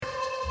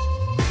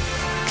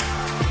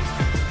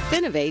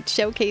Finovate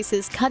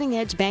showcases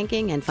cutting-edge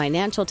banking and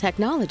financial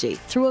technology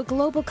through a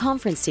global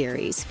conference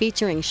series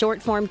featuring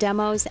short-form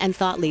demos and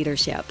thought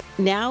leadership.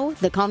 Now,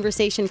 the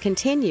conversation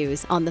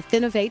continues on the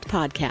Finovate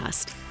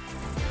podcast.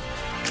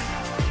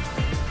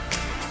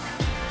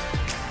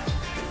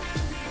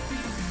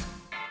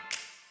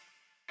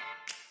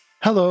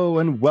 Hello,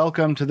 and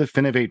welcome to the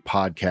Finovate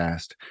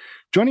podcast.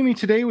 Joining me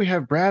today, we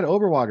have Brad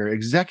Oberwager,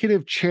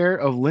 Executive Chair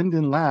of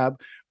Linden Lab.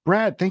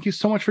 Brad, thank you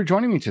so much for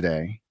joining me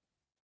today.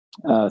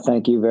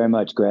 Thank you very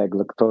much, Greg.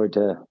 Look forward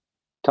to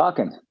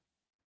talking.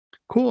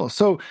 Cool.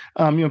 So,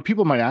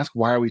 people might ask,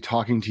 why are we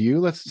talking to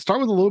you? Let's start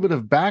with a little bit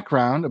of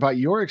background about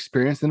your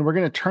experience. Then we're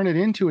going to turn it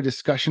into a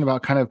discussion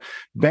about kind of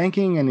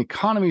banking and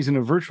economies in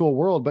a virtual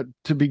world. But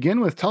to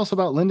begin with, tell us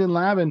about Linden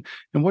Lab and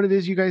what it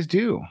is you guys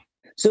do.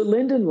 So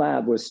Linden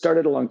Lab was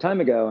started a long time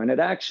ago, and it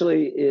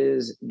actually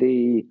is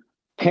the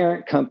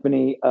parent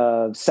company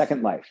of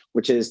Second Life,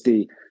 which is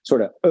the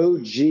sort of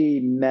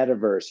OG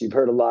metaverse. You've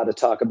heard a lot of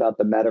talk about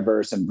the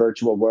metaverse and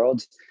virtual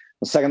worlds.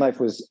 Well, Second Life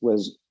was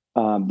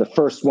the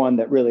first one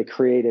that really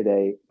created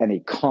an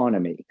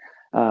economy.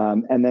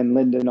 And then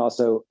Linden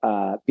also,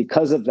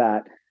 because of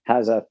that,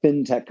 has a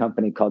fintech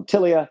company called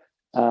Tilia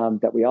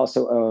that we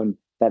also own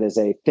that is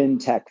a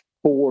fintech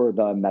for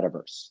the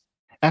metaverse.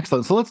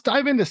 Excellent. So let's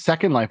dive into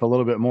Second Life a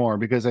little bit more,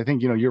 because I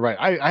think, you're right.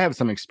 I have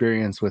some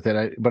experience with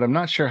it, but I'm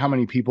not sure how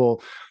many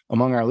people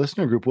among our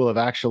listener group will have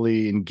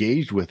actually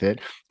engaged with it.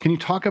 Can you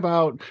talk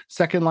about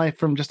Second Life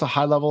from just a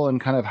high level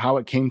and kind of how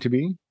it came to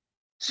be?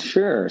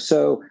 Sure.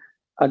 So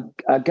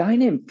a guy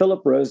named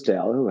Philip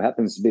Rosedale, who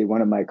happens to be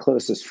one of my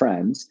closest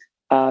friends,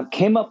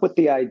 came up with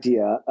the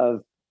idea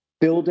of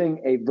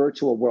building a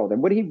virtual world.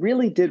 And what he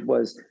really did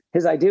was,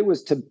 his idea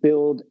was to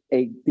build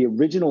the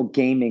original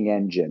gaming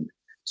engine,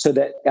 so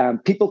that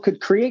people could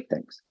create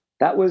things.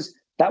 That was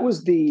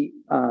the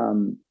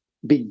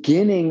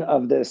beginning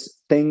of this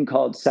thing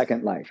called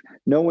Second Life.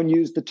 No one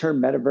used the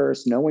term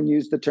metaverse. No one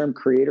used the term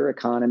creator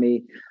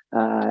economy.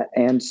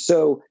 And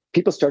so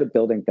people started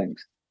building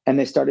things, and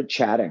they started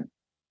chatting,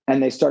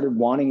 and they started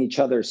wanting each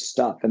other's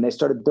stuff, and they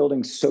started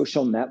building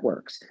social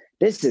networks.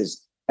 This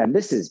is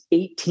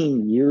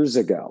 18 years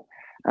ago.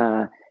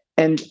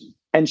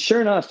 And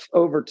sure enough,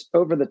 over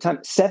the time,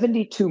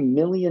 72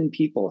 million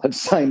people have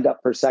signed up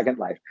for Second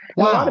Life.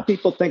 And wow. A lot of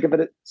people think of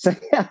it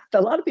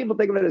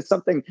as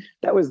something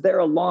that was there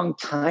a long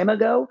time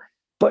ago.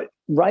 But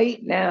right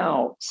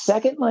now,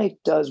 Second Life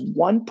does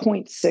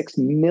 1.6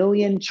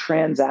 million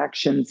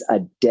transactions a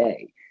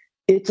day.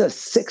 It's a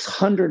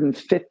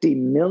 $650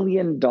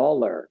 million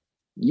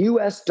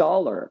US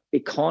dollar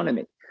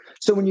economy.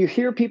 So when you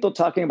hear people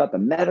talking about the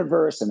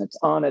metaverse and it's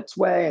on its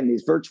way and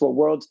these virtual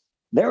worlds,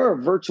 there are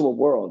virtual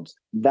worlds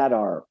that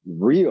are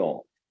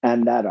real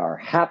and that are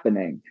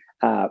happening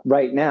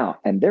right now,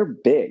 and they're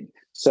big.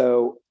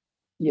 So,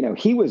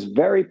 he was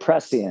very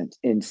prescient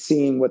in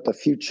seeing what the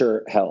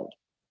future held.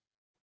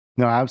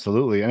 No,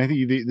 absolutely. And I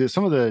think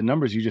some of the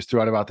numbers you just threw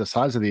out about the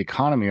size of the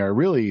economy are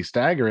really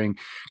staggering.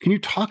 Can you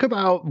talk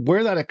about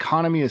where that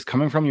economy is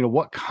coming from?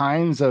 What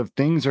kinds of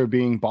things are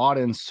being bought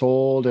and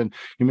sold, and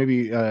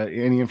maybe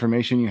any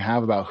information you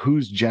have about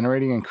who's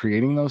generating and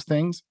creating those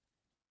things?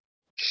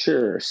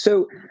 Sure.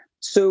 So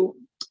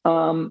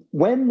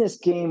when this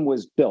game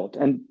was built,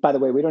 and by the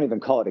way, we don't even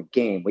call it a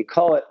game. We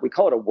call it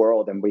a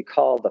world, and we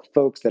call the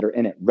folks that are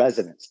in it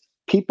residents.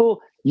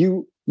 People,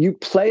 you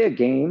play a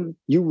game,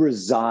 you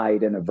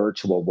reside in a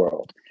virtual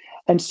world.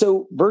 And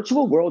so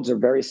virtual worlds are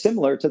very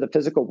similar to the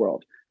physical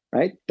world,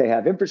 right? They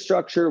have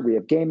infrastructure, we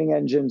have gaming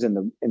engines. In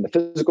the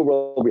physical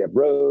world, we have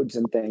roads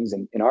and things.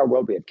 And in our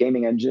world, we have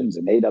gaming engines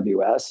and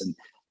AWS and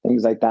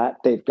things like that.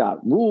 They've got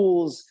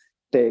rules,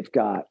 they've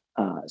got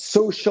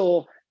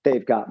social,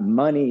 they've got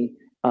money.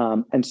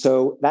 And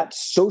so that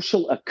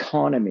social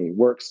economy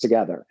works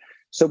together.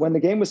 So when the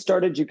game was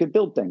started, you could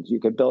build things. You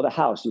could build a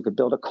house, you could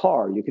build a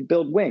car, you could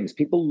build wings.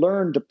 People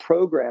learned to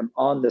program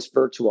on this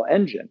virtual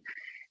engine.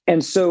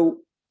 And so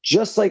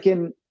just like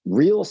in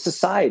real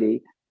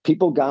society,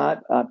 people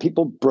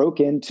broke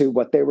into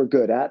what they were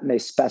good at, and they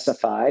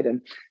specified,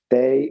 and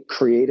they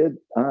created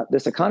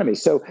this economy.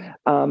 So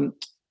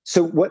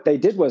what they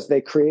did was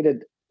they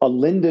created a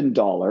Linden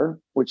dollar,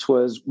 which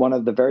was one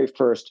of the very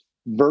first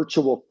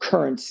virtual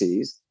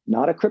currencies,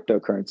 not a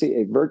cryptocurrency,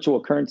 a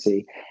virtual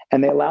currency.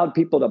 And they allowed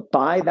people to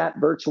buy that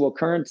virtual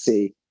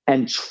currency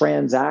and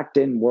transact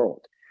in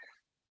world.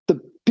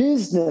 The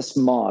business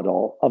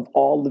model of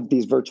all of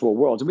these virtual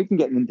worlds, and we can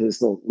get into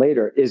this a little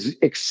later, is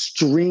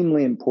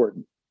extremely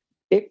important.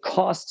 It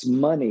costs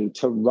money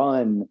to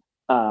run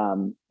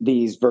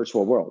these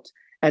virtual worlds.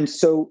 And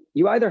so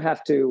you either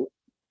have to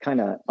kind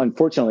of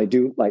unfortunately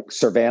do like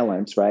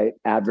surveillance, right?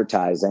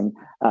 Advertising,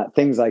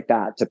 things like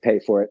that to pay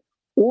for it.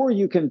 Or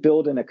you can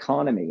build an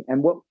economy.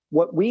 And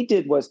what we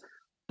did was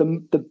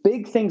the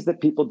big things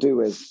that people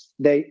do is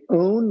they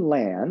own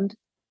land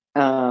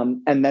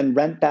and then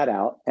rent that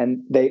out.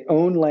 And they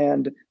own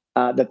land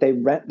that they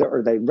rent,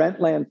 or they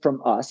rent land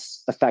from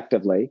us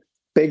effectively,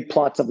 big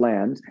plots of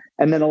land.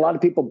 And then a lot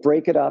of people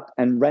break it up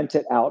and rent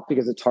it out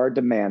because it's hard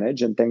to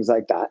manage and things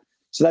like that.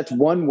 So that's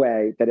one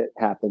way that it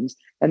happens.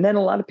 And then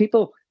a lot of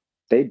people,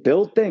 they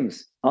build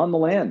things on the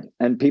land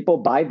and people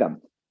buy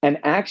them. And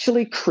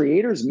actually,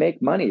 creators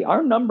make money.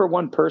 Our number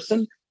one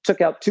person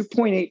took out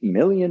 $2.8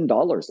 million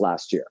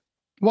last year.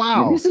 I mean,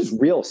 Wow. this is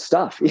real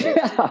stuff.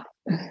 Yeah.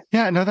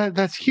 Yeah, no,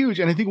 that's huge.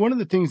 And I think one of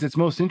the things that's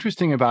most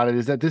interesting about it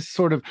is that this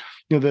sort of,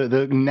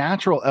 the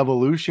natural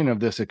evolution of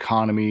this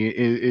economy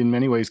in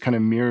many ways kind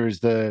of mirrors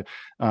the,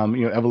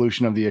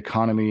 evolution of the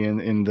economy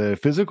in the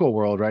physical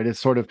world, right? It's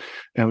sort of,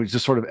 it's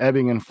just sort of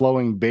ebbing and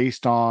flowing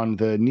based on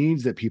the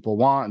needs that people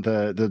want,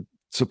 the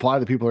supply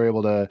that people are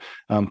able to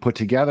put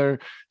together.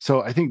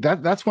 So I think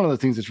that's one of the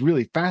things that's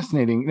really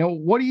fascinating.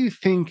 What do you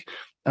think?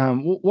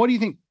 What do you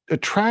think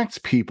attracts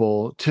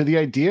people to the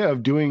idea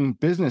of doing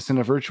business in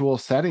a virtual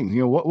setting?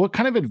 What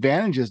kind of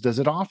advantages does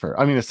it offer?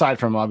 I mean, aside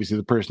from obviously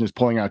the person who's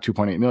pulling out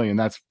 2.8 million,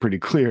 that's pretty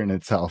clear in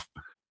itself.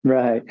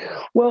 Right.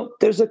 Well,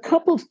 there's a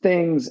couple of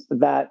things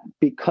that,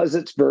 because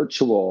it's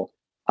virtual,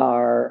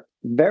 are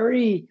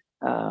very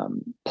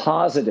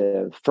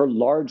positive for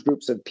large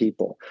groups of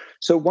people.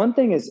 So one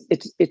thing is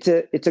it's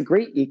a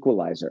great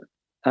equalizer.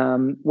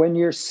 When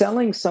you're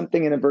selling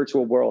something in a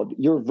virtual world,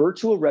 your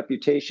virtual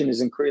reputation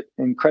is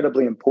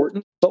incredibly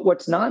important. But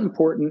what's not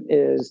important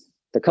is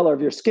the color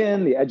of your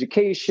skin, the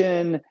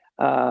education,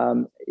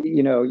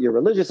 your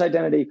religious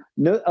identity.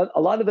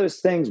 A lot of those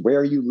things,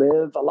 where you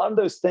live, a lot of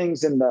those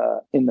things in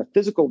the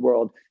physical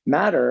world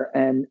matter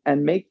and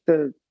make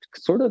the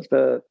sort of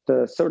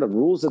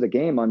rules of the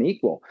game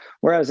unequal.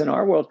 Whereas in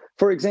our world,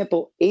 for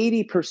example,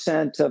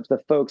 80% of the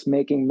folks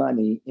making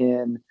money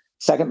in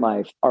Second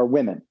Life are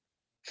women.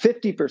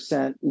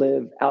 50%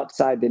 live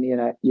outside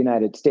the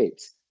United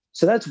States.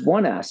 So that's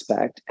one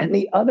aspect. And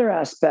the other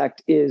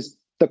aspect is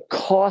the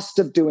cost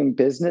of doing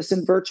business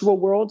in virtual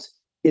worlds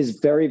is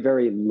very,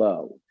 very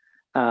low.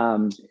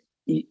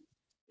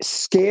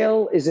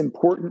 Scale is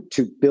important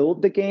to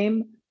build the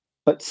game,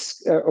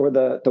 or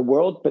the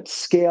world, but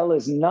scale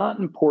is not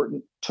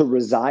important to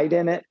reside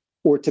in it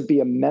or to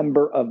be a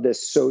member of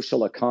this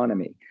social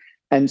economy.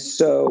 And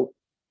so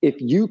if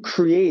you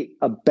create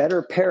a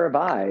better pair of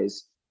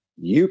eyes,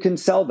 you can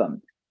sell them,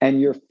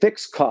 and your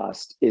fixed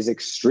cost is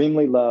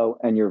extremely low,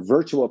 and your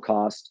virtual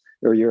cost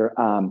or your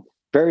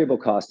variable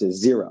cost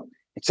is zero.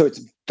 And so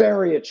it's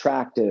very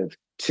attractive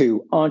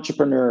to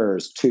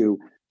entrepreneurs, to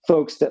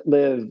folks that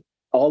live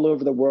all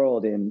over the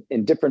world in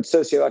different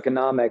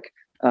socioeconomic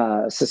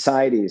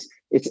societies.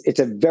 It's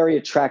a very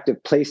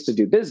attractive place to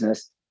do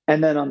business.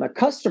 And then on the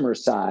customer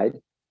side,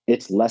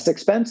 it's less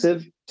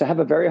expensive to have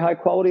a very high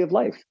quality of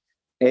life.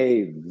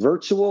 A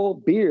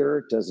virtual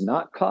beer does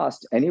not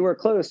cost anywhere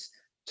close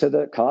to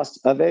the cost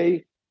of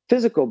a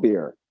physical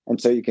beer.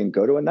 And so you can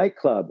go to a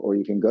nightclub, or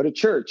you can go to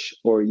church,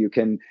 or you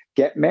can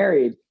get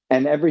married,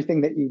 and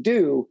everything that you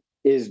do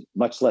is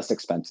much less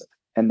expensive.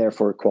 And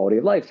therefore, quality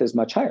of life is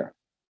much higher.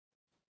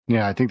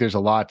 Yeah, I think there's a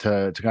lot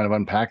to kind of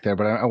unpack there,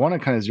 but I want to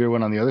kind of zero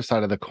in on the other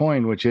side of the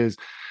coin, which is,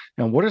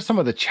 what are some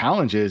of the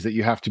challenges that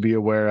you have to be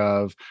aware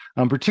of,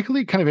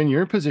 particularly kind of in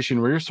your position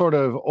where you're sort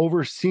of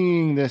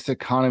overseeing this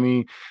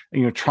economy,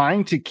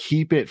 trying to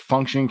keep it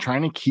functioning,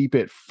 trying to keep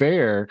it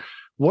fair?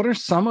 What are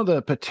some of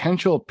the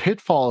potential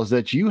pitfalls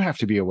that you have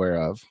to be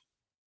aware of?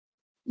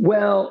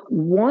 Well,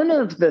 one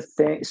of the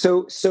things,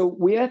 so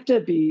we have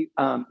to be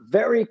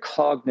very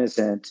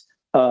cognizant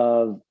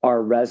of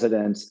our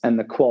residents and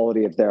the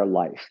quality of their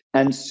life.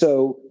 And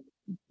so,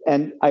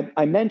 and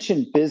I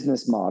mentioned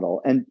business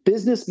model, and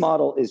business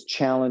model is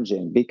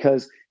challenging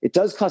because it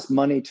does cost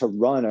money to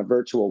run a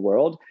virtual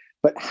world,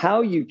 but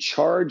how you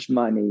charge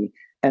money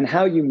and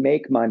how you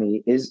make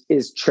money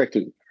is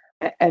tricky.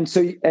 And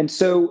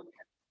so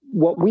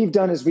what we've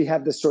done is we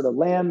have this sort of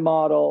land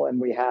model,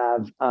 and we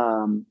have,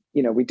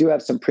 we do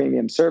have some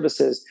premium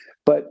services,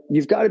 but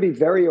you've got to be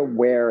very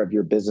aware of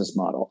your business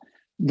model.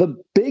 The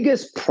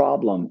biggest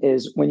problem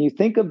is when you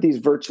think of these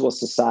virtual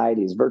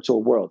societies,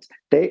 virtual worlds,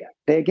 they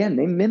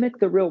mimic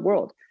the real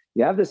world.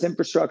 You have this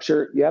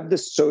infrastructure, you have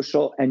this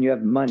social, and you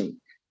have money.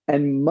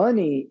 And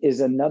money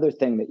is another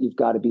thing that you've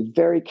got to be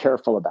very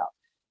careful about.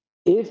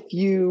 If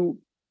you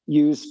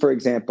use, for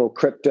example,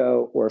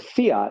 crypto or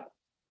fiat,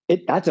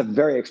 that's a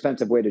very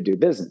expensive way to do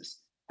business.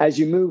 As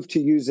you move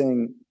to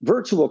using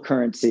virtual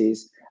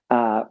currencies,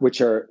 which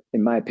are,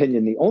 in my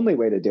opinion, the only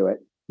way to do it,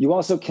 you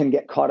also can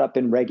get caught up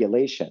in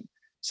regulation.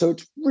 So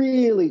it's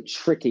really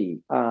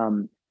tricky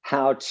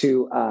how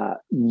to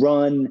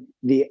run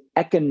the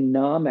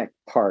economic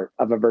part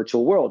of a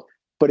virtual world,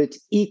 but it's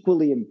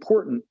equally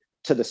important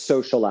to the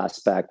social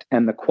aspect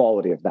and the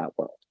quality of that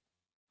world.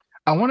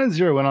 I want to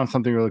zero in on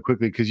something really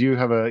quickly because you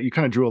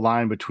kind of drew a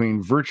line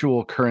between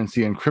virtual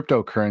currency and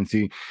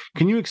cryptocurrency.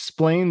 Can you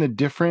explain the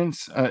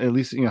difference, at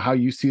least how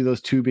you see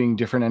those two being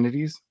different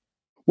entities?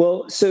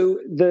 Well, so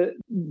the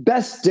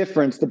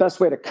best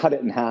way to cut it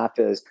in half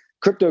is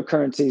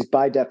cryptocurrencies,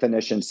 by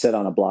definition, sit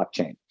on a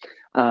blockchain.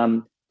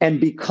 And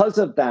because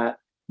of that,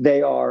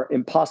 they are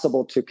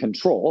impossible to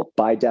control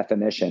by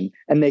definition,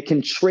 and they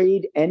can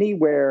trade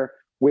anywhere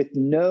with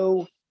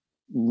no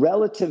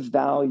relative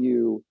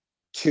value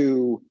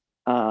to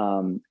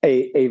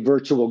a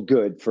virtual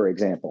good, for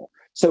example.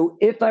 So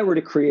if I were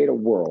to create a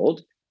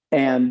world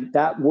and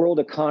that world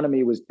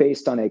economy was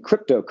based on a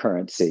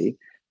cryptocurrency,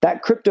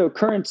 that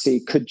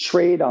cryptocurrency could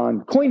trade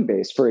on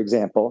Coinbase, for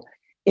example,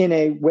 in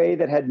a way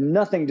that had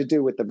nothing to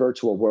do with the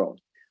virtual world,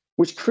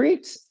 which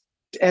creates,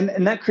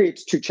 and that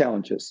creates two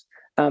challenges.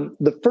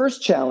 The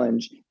first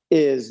challenge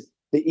is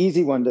the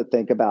easy one to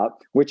think about,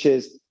 which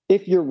is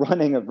if you're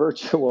running a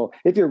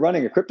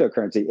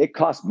cryptocurrency, it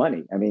costs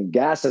money. I mean,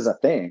 gas is a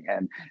thing.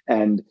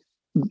 And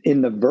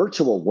in the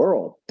virtual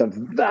world, the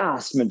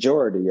vast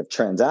majority of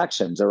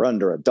transactions are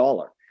under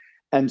 $1.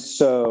 And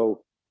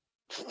so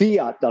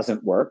fiat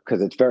doesn't work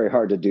because it's very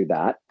hard to do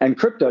that. And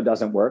crypto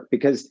doesn't work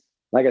because,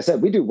 like I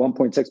said, we do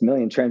 1.6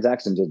 million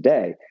transactions a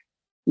day,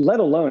 let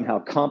alone how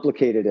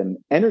complicated and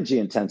energy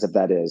intensive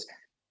that is.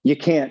 You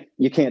can't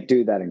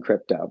do that in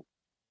crypto.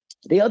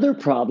 The other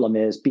problem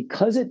is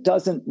because it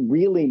doesn't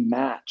really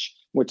match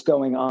what's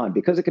going on,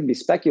 because it can be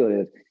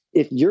speculative.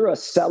 If you're a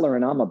seller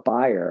and I'm a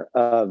buyer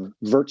of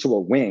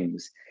virtual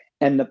wings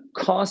and the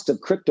cost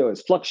of crypto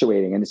is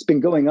fluctuating and it's been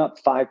going up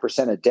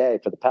 5% a day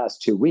for the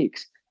past 2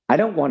 weeks, I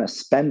don't want to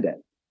spend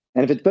it.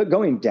 And if it's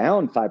going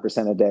down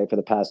 5% a day for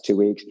the past 2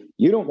 weeks,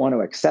 you don't want to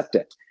accept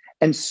it.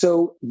 And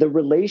so the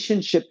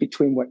relationship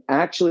between what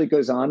actually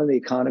goes on in the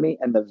economy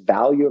and the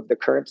value of the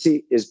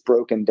currency is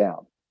broken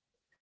down.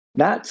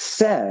 That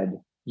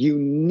said, you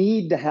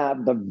need to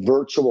have the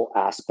virtual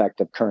aspect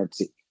of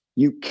currency.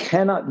 You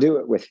cannot do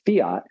it with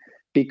fiat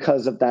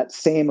because of that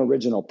same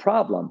original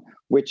problem,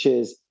 which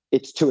is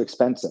it's too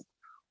expensive.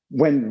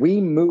 When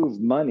we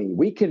move money,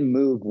 we can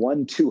move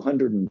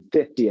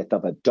 1/250th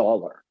of a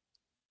dollar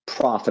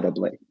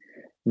profitably.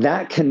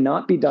 That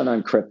cannot be done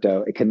on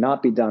crypto. It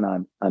cannot be done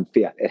on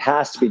fiat. It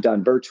has to be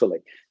done virtually.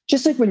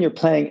 Just like when you're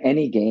playing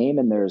any game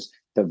and there's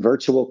the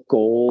virtual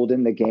gold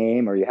in the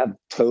game, or you have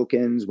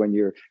tokens when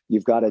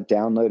you've got a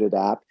downloaded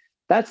app,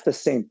 that's the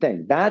same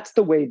thing. That's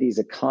the way these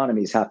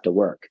economies have to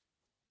work.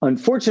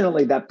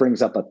 Unfortunately, that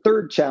brings up a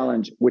third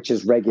challenge, which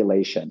is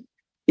regulation.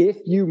 If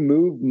you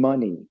move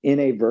money in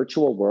a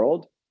virtual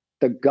world,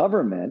 the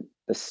government,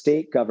 the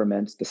state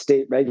governments, the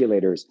state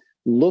regulators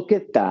look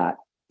at that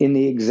in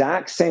the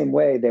exact same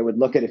way they would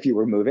look at if you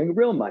were moving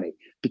real money,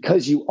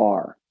 because you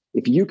are.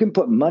 If you can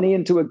put money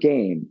into a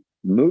game,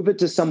 move it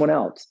to someone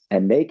else,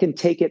 and they can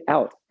take it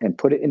out and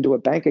put it into a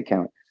bank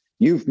account,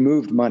 you've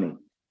moved money.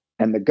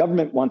 And the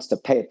government wants to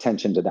pay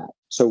attention to that.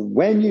 So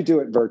when you do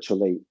it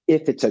virtually,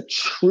 if it's a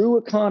true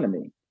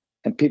economy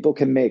and people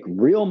can make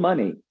real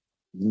money,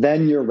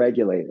 then you're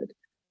regulated.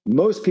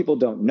 Most people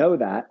don't know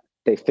that.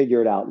 They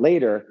figure it out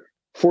later.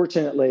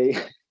 Fortunately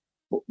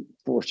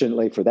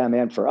for them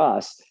and for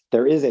us,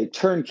 there is a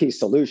turnkey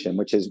solution,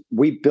 which is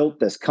we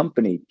built this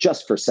company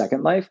just for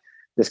Second Life,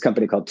 this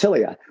company called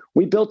Tilia.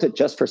 We built it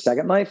just for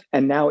Second Life,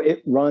 and now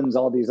it runs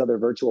all these other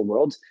virtual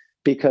worlds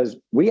because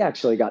we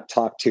actually got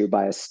talked to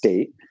by a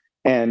state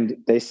and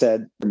they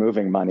said, "We're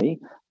moving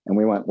money." And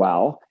we went,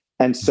 wow.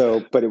 And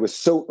so, but it was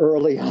so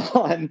early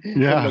on in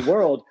the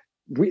world,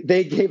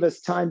 they gave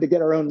us time to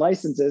get our own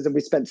licenses. And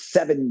we spent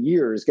 7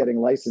 years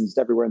getting licensed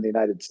everywhere in the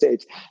United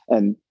States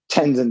and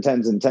tens and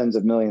tens and tens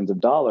of millions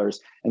of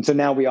dollars. And so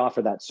now we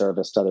offer that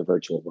service to other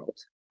virtual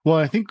worlds. Well,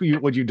 I think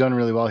what you've done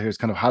really well here is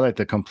kind of highlight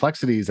the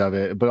complexities of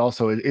it, but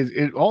also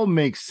it all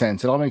makes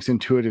sense. It all makes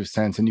intuitive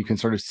sense, and you can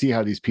sort of see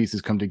how these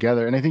pieces come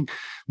together. And I think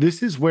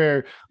this is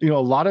where, a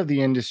lot of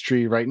the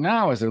industry right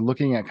now, as they're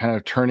looking at kind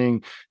of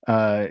turning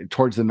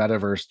towards the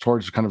metaverse,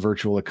 towards kind of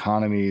virtual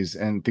economies,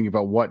 and thinking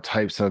about what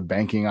types of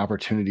banking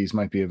opportunities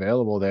might be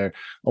available there,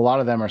 a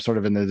lot of them are sort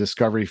of in the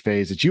discovery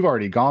phase that you've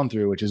already gone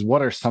through, which is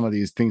what are some of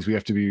these things we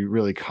have to be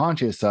really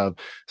conscious of.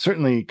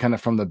 Certainly, kind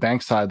of from the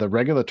bank side, the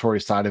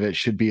regulatory side of it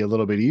should be a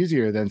little bit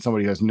easier than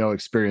somebody who has no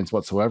experience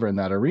whatsoever in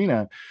that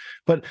arena.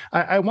 But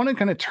I want to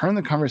kind of turn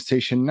the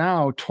conversation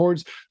now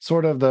towards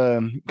sort of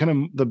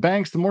the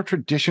banks, the more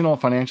traditional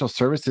financial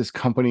services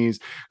companies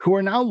who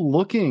are now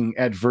looking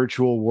at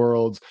virtual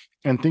worlds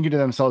and thinking to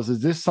themselves,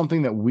 is this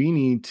something that we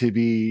need to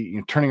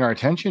be turning our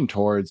attention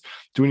towards?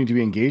 Do we need to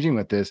be engaging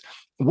with this?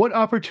 What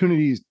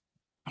opportunities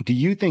do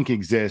you think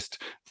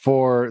exist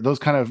for those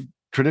kind of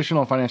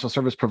traditional financial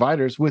service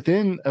providers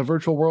within a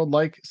virtual world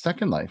like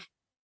Second Life?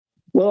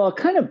 Well, I'll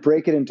kind of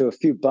break it into a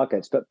few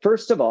buckets. But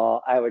first of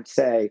all, I would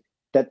say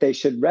that they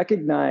should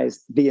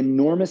recognize the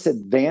enormous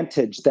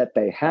advantage that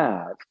they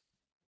have.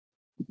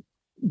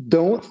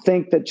 Don't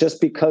think that just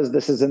because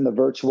this is in the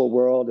virtual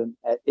world and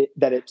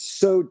that it's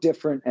so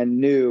different and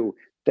new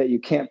that you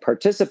can't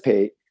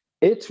participate.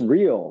 It's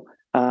real.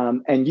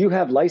 And you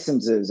have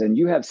licenses and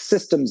you have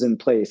systems in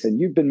place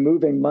and you've been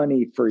moving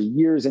money for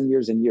years and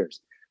years and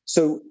years.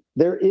 So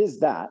there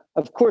is that.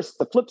 Of course,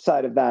 the flip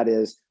side of that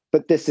is,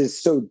 but this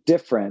is so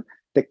different.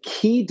 The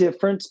key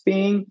difference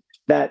being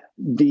that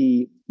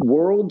the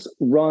worlds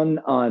run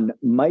on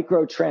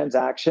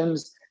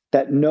microtransactions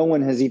that no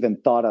one has even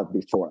thought of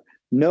before.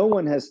 No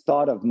one has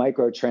thought of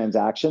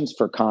microtransactions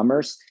for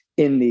commerce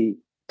in the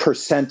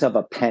percent of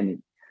a penny.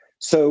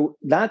 So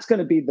that's going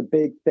to be the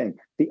big thing.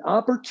 The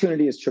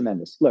opportunity is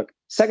tremendous. Look,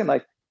 Second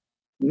Life,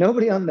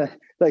 nobody on the,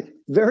 like,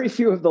 very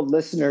few of the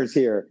listeners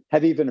here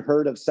have even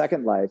heard of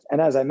Second Life.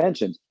 And as I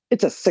mentioned,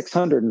 it's a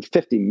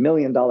 $650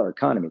 million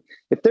economy.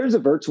 If there's a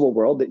virtual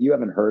world that you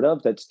haven't heard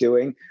of that's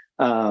doing,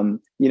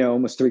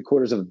 almost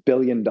 $750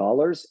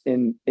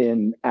 million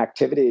in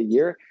activity a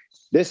year,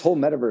 this whole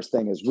metaverse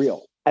thing is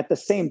real. At the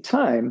same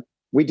time,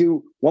 we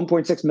do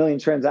 1.6 million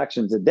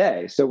transactions a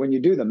day. So when you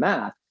do the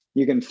math,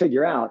 you can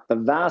figure out the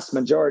vast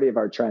majority of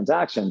our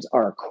transactions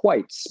are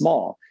quite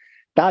small.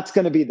 That's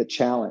going to be the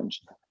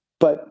challenge.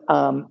 But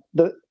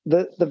the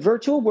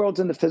virtual worlds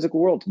and the physical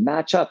world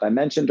match up. I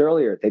mentioned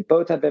earlier, they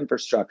both have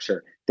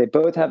infrastructure, they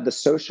both have the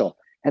social,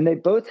 and they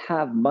both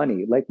have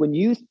money. Like when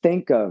you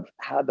think of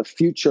how the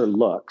future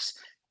looks,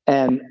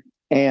 and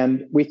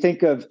we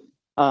think of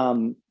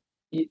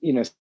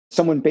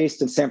someone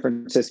based in San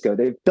Francisco,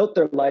 they've built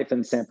their life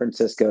in San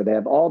Francisco, they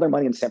have all their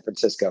money in San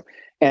Francisco,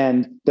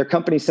 and their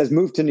company says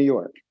move to New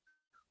York.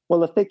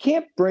 Well, if they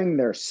can't bring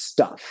their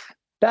stuff,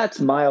 that's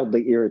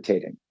mildly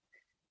irritating.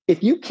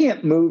 If you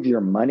can't move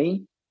your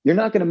money, you're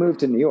not going to move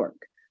to New York.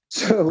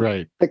 So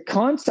right. The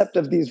concept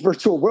of these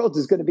virtual worlds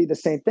is going to be the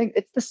same thing.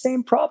 It's the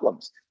same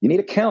problems. You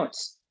need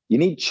accounts. You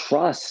need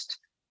trust.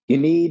 You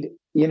need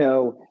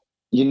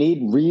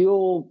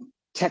real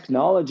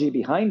technology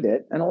behind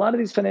it. And a lot of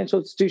these financial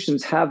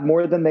institutions have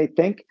more than they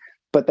think,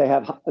 but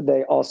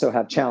they also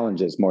have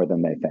challenges more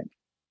than they think.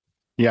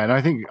 Yeah, and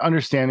I think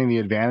understanding the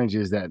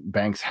advantages that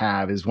banks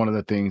have is one of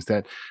the things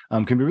that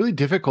can be really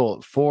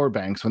difficult for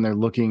banks when they're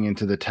looking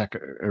into the tech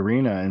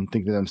arena and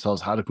think to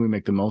themselves, how can we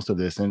make the most of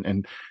this?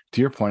 And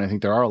to your point, I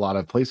think there are a lot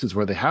of places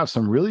where they have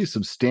some really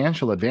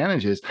substantial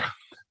advantages.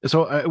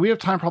 So we have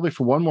time probably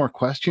for one more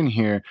question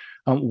here.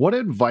 What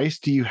advice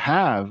do you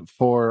have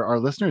for our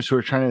listeners who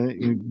are trying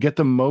to get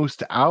the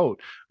most out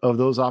of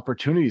those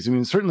opportunities? I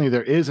mean, certainly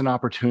there is an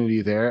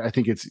opportunity there. I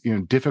think it's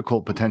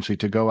difficult potentially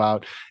to go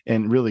out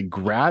and really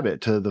grab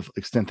it to the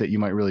extent that you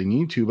might really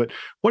need to. But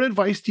what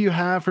advice do you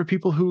have for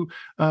people who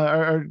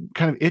are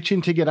kind of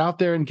itching to get out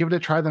there and give it a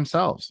try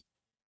themselves?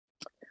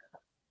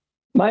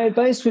 My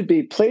advice would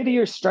be play to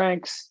your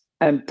strengths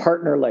and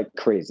partner like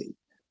crazy.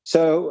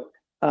 So,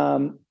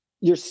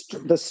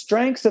 the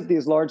strengths of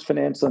these large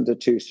financial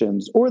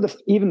institutions, or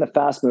even the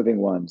fast-moving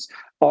ones,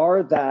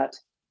 are that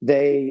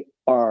they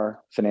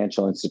are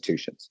financial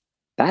institutions.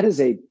 That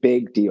is a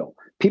big deal.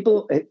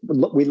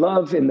 We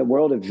love, in the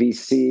world of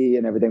VC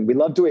and everything, we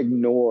love to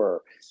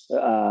ignore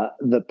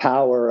the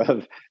power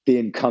of the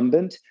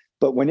incumbent.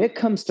 But when it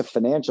comes to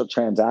financial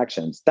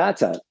transactions,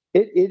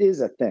 it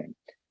is a thing.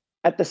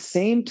 At the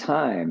same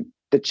time,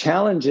 the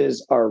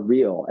challenges are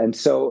real. And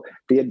so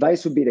the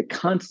advice would be to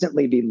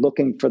constantly be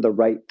looking for the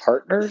right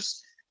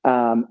partners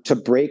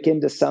to break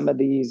into some of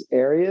these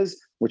areas,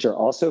 which are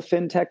also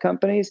fintech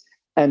companies,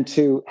 and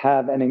to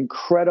have an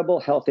incredible,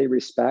 healthy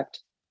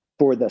respect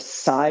for the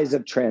size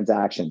of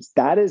transactions.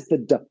 That is the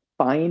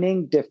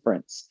defining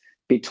difference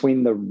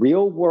between the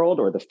real world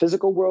or the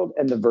physical world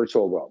and the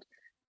virtual world.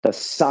 The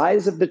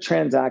size of the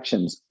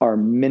transactions are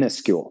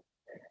minuscule.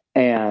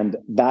 And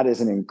that is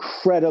an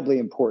incredibly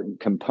important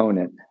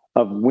component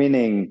of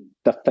winning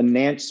the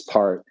finance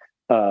part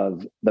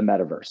of the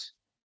metaverse.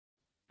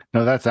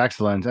 No, that's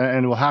excellent.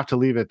 And we'll have to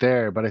leave it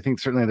there. But I think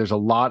certainly there's a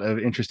lot of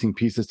interesting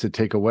pieces to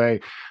take away.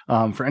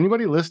 For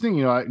anybody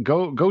listening,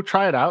 go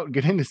try it out,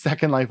 get into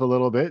Second Life a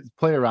little bit,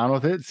 play around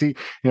with it. See,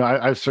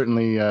 I've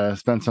certainly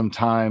spent some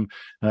time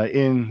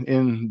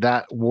in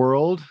that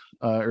world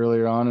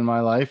earlier on in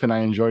my life, and I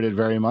enjoyed it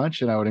very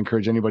much. And I would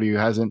encourage anybody who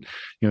hasn't,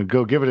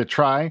 go give it a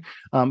try.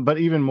 But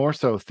even more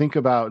so, think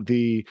about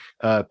the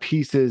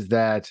pieces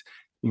that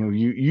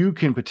you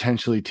can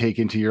potentially take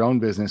into your own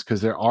business,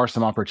 because there are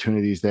some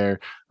opportunities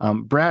there.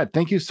 Brad,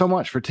 thank you so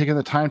much for taking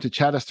the time to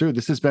chat us through.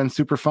 This has been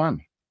super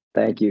fun.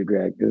 Thank you,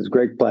 Greg. It was a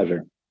great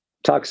pleasure.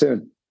 Talk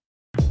soon.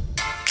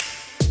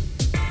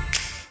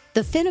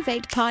 The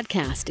Finovate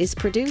podcast is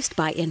produced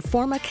by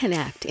Informa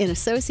Connect in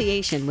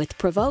association with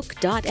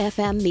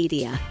Provoke.fm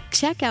Media.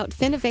 Check out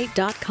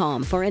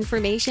Finovate.com for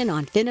information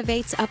on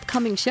Finovate's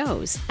upcoming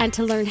shows and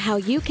to learn how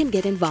you can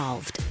get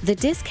involved. The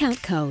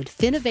discount code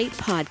Finovate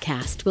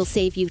Podcast will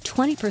save you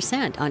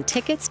 20% on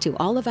tickets to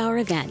all of our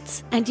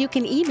events. And you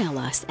can email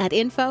us at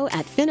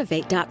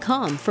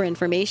info@finovate.com for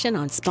information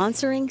on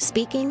sponsoring,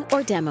 speaking,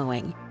 or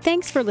demoing.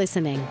 Thanks for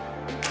listening.